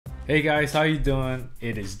Hey guys, how you doing?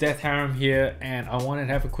 It is Death Harem here, and I wanted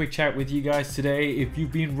to have a quick chat with you guys today. If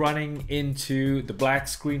you've been running into the black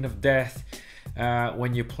screen of death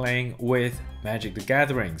when you're playing with Magic the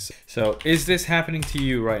Gathering. So is this happening to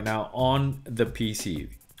you right now on the PC?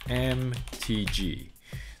 MTG.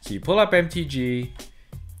 So you pull up MTG,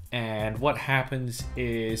 and what happens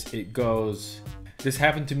is it goes... This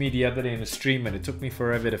happened to me the other day in a stream, and it took me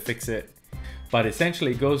forever to fix it. But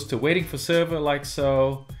essentially it goes to waiting for server like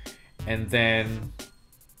so, and then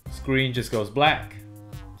screen just goes black.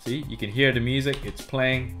 See, you can hear the music, it's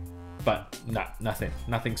playing, but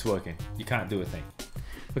nothing's working. You can't do a thing.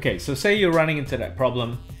 Okay, so say you're running into that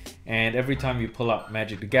problem, and every time you pull up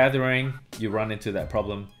Magic the Gathering, you run into that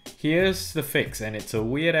problem. Here's the fix, and it's a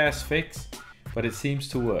weird ass fix, but it seems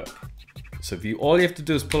to work. So all you have to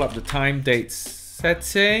do is pull up the time date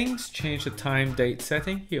settings, change the time date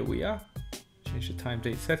setting. Here we are. Change the time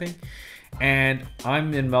date setting, and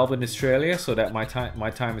I'm in Melbourne, Australia, so that my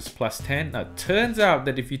time is +10. Now it turns out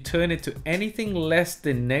that if you turn it to anything less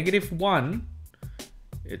than -1,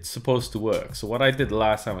 it's supposed to work. So what I did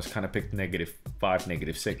last time was kind of pick -5,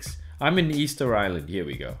 -6. I'm in Easter Island. Here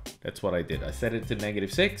we go. That's what I did. I set it to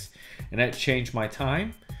 -6, and that changed my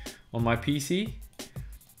time on my PC.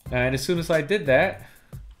 And as soon as I did that,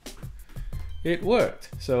 it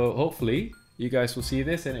worked. So hopefully you guys will see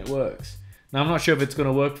this and it works. Now, I'm not sure if it's going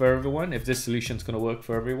to work for everyone, if this solution is going to work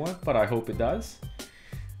for everyone, but I hope it does.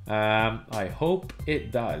 I hope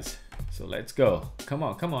it does. So let's go. Come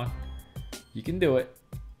on, come on. You can do it.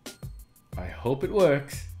 I hope it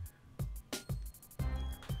works.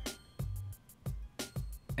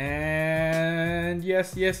 And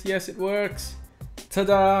yes, yes, yes, it works.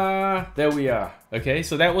 Ta-da! There we are. Okay,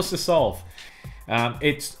 so that was the solve.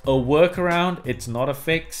 It's a workaround. It's not a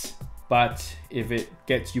fix. But if it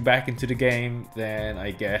gets you back into the game, then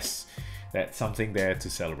I guess that's something there to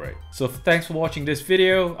celebrate. So thanks for watching this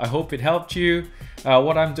video. I hope it helped you.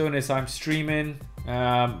 What I'm doing is I'm streaming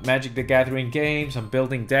Magic the Gathering games. I'm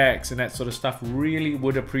building decks and that sort of stuff. Really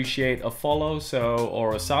would appreciate a follow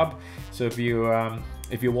or a sub. So if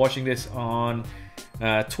you're watching this on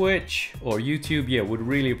Twitch or YouTube, yeah, would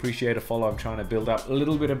really appreciate a follow. I'm trying to build up a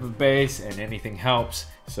little bit of a base, and anything helps.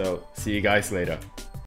 So see you guys later.